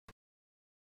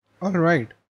All right.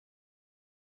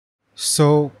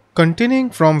 So,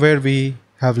 continuing from where we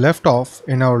have left off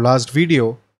in our last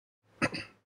video,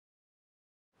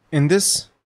 in this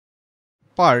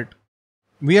part,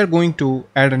 we are going to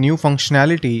add a new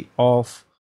functionality of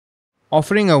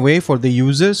offering a way for the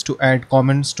users to add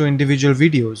comments to individual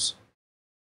videos.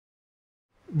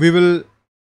 We will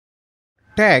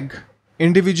tag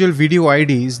individual video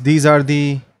IDs. These are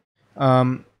the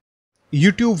um,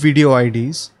 YouTube video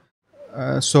IDs.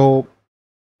 So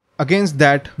against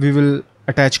that, we will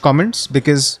attach comments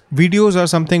because videos are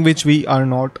something which we are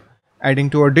not adding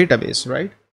to our database,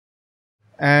 right?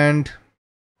 And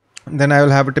then I will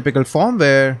have a typical form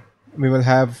where we will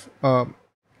have a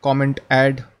comment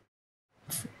add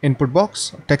input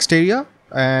box text area,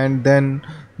 and then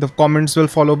the comments will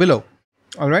follow below.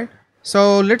 All right,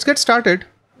 so let's get started.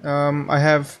 I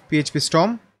have PHP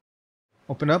Storm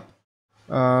open up.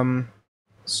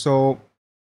 So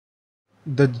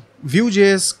the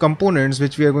Vue.js components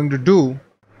which we are going to do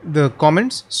the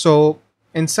comments. So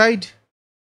inside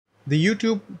the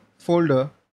YouTube folder,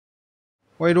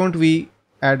 why don't we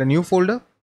add a new folder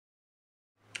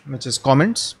which is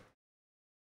comments,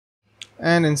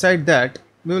 and inside that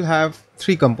we will have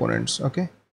three components. Okay,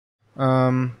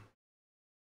 um,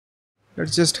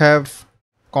 let's just have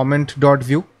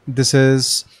comment.view. This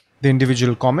is the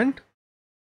individual comment.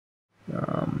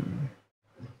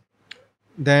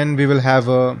 Then we will have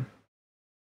a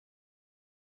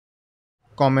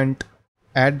comment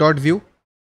add.view.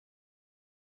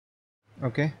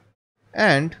 Okay,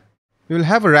 and we will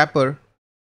have a wrapper,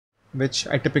 which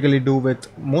I typically do with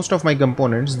most of my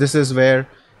components. This is where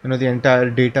the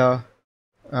entire data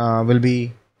will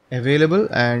be available,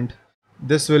 and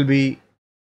this will be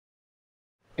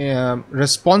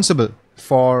responsible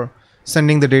for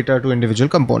sending the data to individual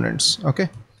components. Okay,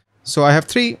 so I have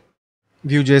three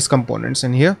Vue.js components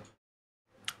in here.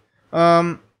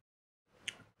 For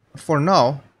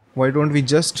now, why don't we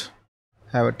just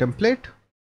have a template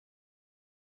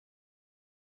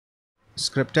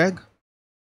script tag,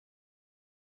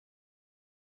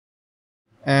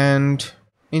 and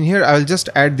in here I'll just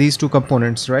add these two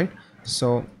components, right?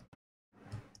 So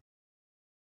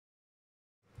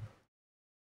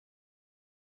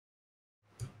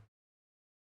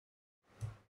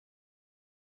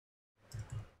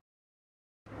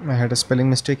I had a spelling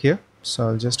mistake here, so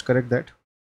I'll just correct that.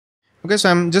 Okay, so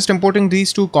I'm just importing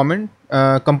these two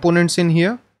components in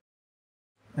here,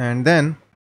 and then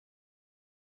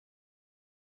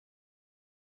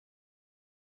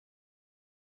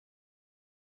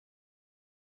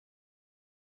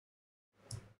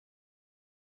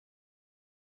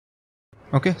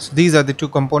okay, so these are the two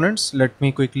components. Let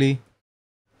me quickly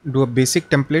do a basic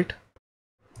template.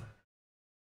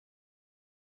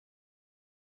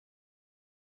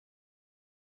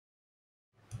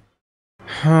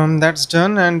 That's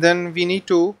done, and then we need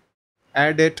to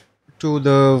add it to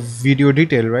the video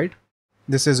detail, right?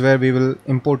 This is where we will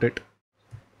import it,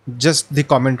 just the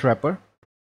comment wrapper.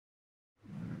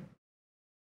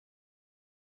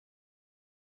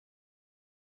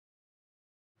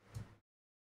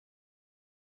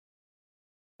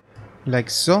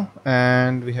 Like so,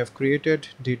 and we have created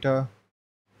data,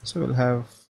 so we'll have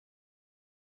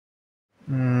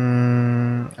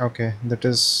okay, that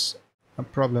is a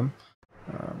problem.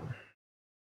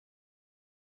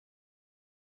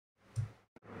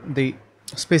 The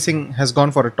spacing has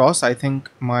gone for a toss. I think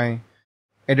my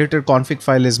editor config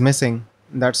file is missing.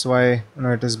 That's why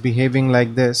it is behaving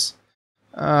like this.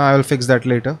 I will fix that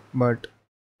later. But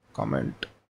comment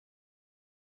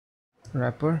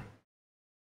wrapper,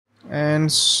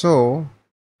 and so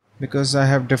because I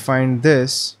have defined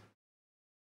this,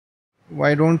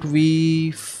 why don't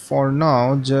we for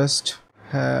now just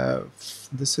have,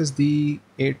 this is the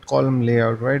 8 column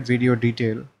layout, right? Video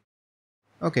detail.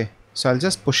 Okay, so I'll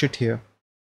just push it here.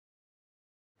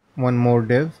 One more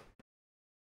div,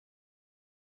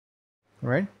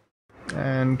 right?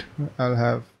 And I'll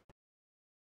have,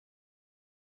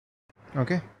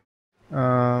 okay,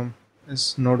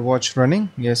 is node watch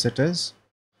running? Yes, it is.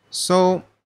 So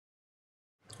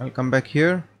I'll come back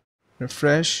here,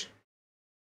 refresh.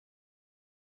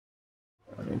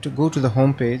 I need to go to the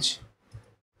home page.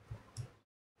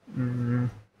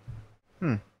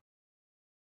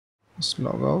 Just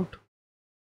log out,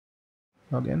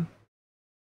 log in.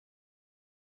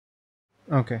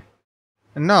 Okay,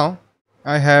 and now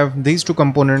I have these two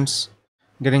components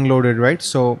getting loaded, right?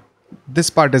 So this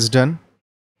part is done.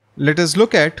 Let us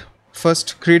look at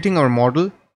first creating our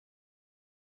model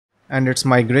and its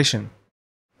migration.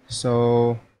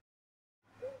 So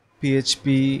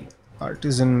PHP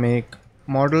artisan make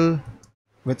model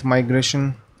with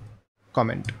migration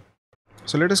comment.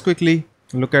 So let us quickly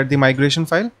look at the migration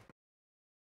file.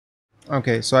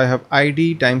 Okay, so I have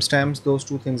ID, timestamps, those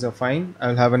two things are fine.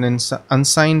 I'll have an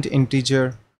unsigned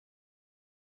integer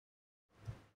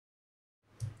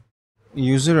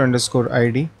user underscore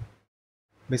ID,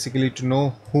 basically to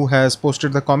know who has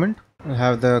posted the comment. I'll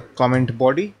have the comment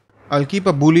body. I'll keep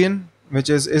a boolean which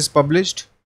is published.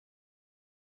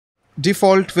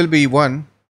 Default will be 1,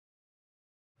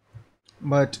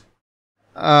 but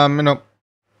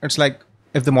it's like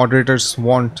if the moderators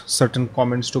want certain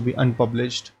comments to be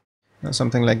unpublished,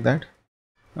 something like that.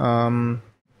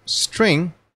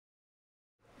 String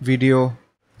video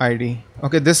ID.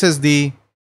 Okay, this is the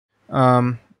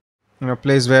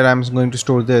place where I'm going to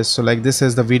store this. So like this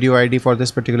is the video ID for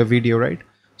this particular video, right?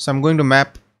 So I'm going to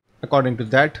map according to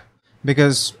that,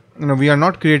 because we are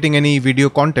not creating any video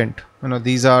content.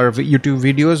 These are YouTube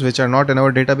videos which are not in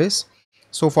our database.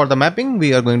 So for the mapping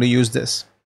we are going to use this.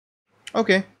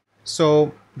 Okay,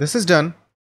 so this is done.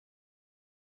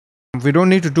 We don't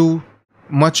need to do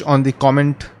much on the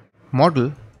comment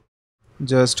model.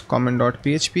 Just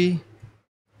comment.php.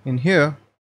 In here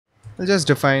I'll just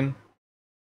define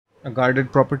a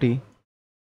guarded property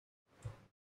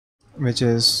which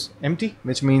is empty,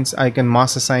 which means I can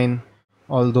mass assign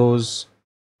all those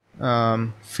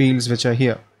fields which are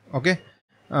here. Okay,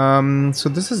 so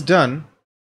this is done.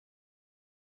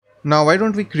 Now why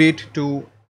don't we create two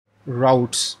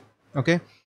routes? Okay,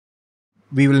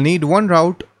 we will need one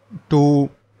route to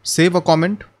save a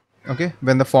comment, okay,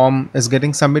 when the form is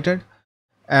getting submitted,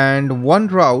 and one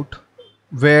route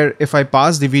where if I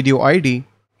pass the video ID,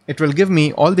 it will give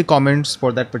me all the comments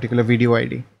for that particular video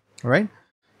ID. All right,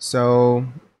 so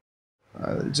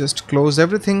I'll just close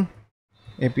everything.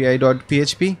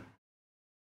 api.php.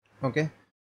 Okay,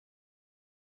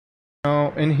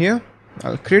 now in here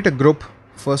I'll create a group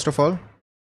first of all.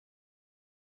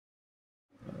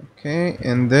 Okay,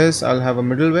 in this I'll have a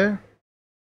middleware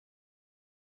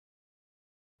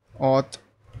auth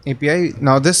API.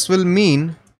 Now this will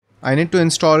mean I need to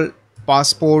install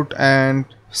passport and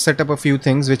set up a few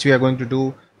things which we are going to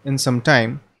do in some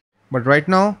time, but right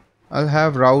now I'll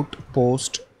have route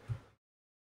post.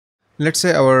 Let's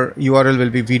say our URL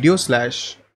will be video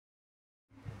slash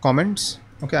comments.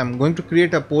 Okay, I'm going to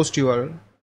create a post URL,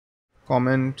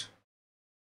 comment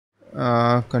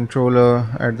controller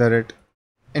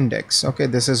 @index. Okay,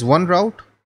 this is one route,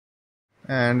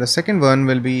 and the second one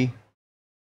will be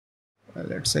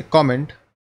let's say comment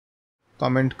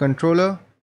controller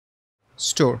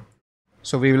store.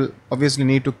 So we will obviously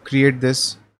need to create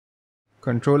this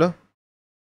controller,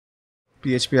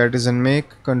 php artisan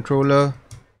make controller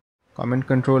comment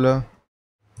controller,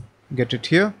 get it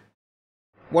here.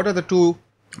 What are the two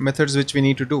methods which we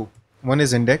need to do? One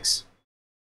is index.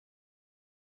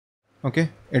 Okay,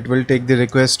 it will take the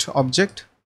request object,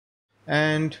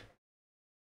 and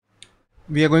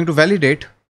we are going to validate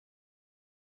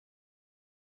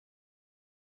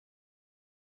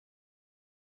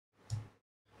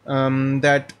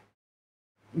that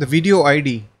the video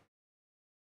ID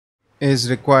is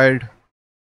required.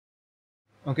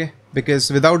 Okay,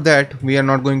 because without that we are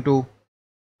not going to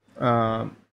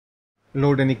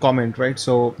load any comment, right?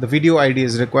 So the video ID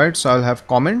is required. So I'll have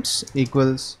comments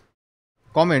equals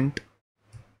comment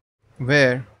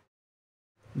where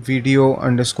video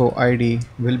underscore ID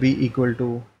will be equal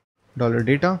to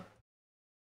 $data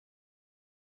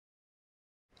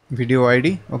video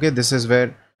ID. Okay, this is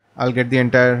where I'll get the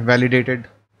entire validated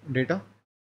data.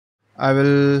 I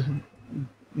will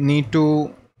need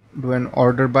to do an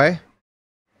order by.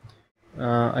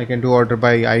 I can do order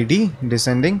by ID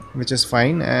descending, which is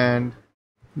fine, and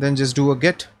then just do a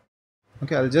get.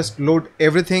 Okay, I'll just load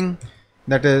everything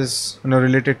that is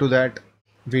related to that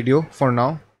video for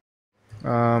now.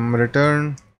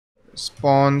 Return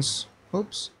response.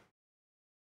 Oops.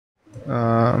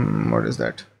 What is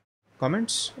that?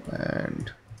 Comments,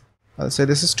 and I'll say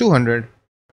this is 200.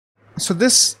 So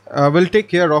this will take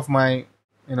care of my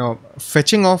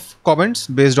fetching of comments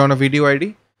based on a video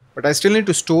ID, but I still need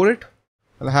to store it.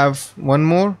 I'll have one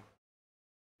more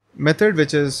method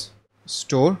which is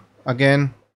store.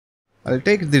 Again, I'll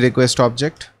take the request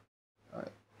object.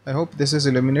 I hope this is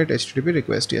eliminate HTTP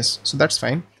request. Yes, so that's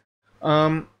fine.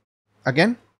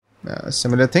 Again,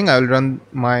 similar thing. I will run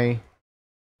my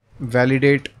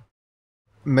validate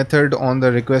method on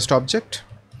the request object.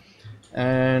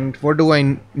 And what do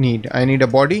I need? I need a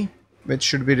body which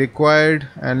should be required,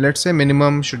 and let's say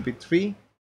minimum should be 3.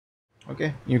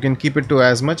 Okay, you can keep it to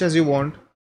as much as you want.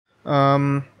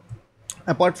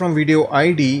 Apart from video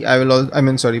ID,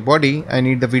 body, I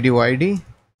need the video ID.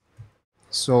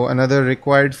 So another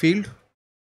required field.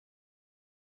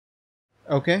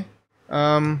 Okay,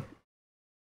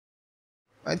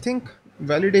 I think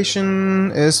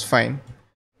validation is fine.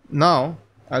 Now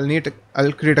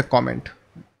I'll create a comment,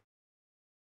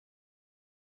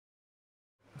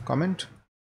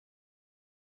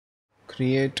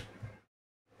 create,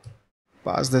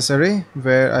 pass this array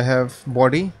where I have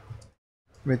body,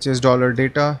 which is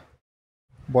 $data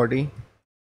body,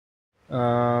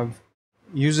 uh,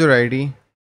 user ID,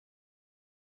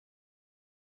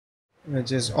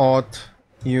 which is auth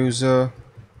user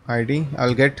ID.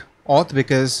 I'll get auth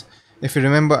because if you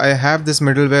remember, I have this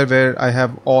middleware where I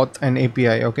have auth and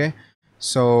API. Okay,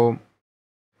 so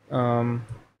the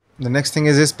next thing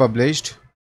is published.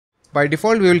 By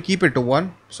default, we will keep it to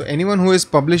 1. So anyone who is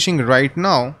publishing right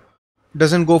now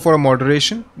doesn't go for a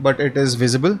moderation, but it is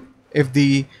visible. If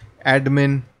the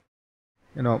admin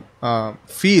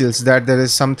feels that there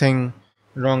is something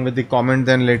wrong with the comment,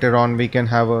 then later on we can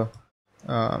have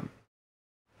a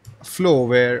flow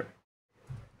where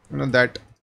that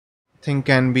thing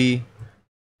can be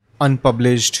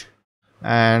unpublished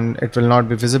and it will not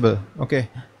be visible. Okay,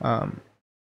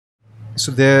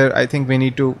 so there I think we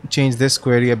need to change this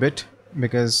query a bit,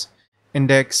 because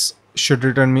index should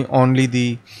return me only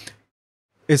the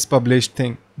is published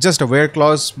thing, just a where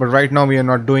clause, but right now we are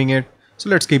not doing it, so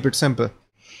let's keep it simple.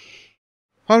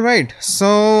 All right,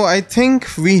 so I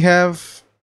think we have,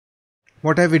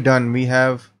 what have we done? We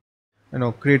have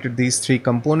created these 3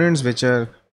 components, which are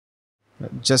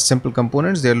just simple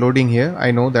components. They're loading here.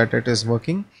 I know that it is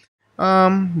working.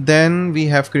 Then we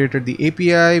have created the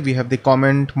API, we have the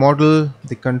comment model,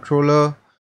 the controller.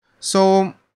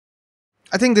 So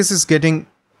I think this is getting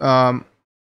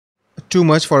too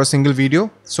much for a single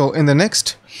video. So in the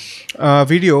next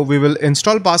video we will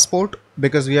install Passport,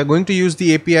 because we are going to use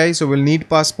the API, so we'll need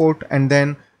Passport, and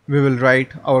then we will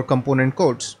write our component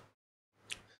codes.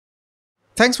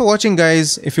 Thanks for watching,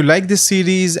 guys. If you like this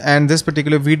series and this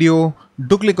particular video,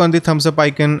 do click on the thumbs up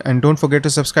icon and don't forget to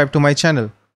subscribe to my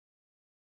channel.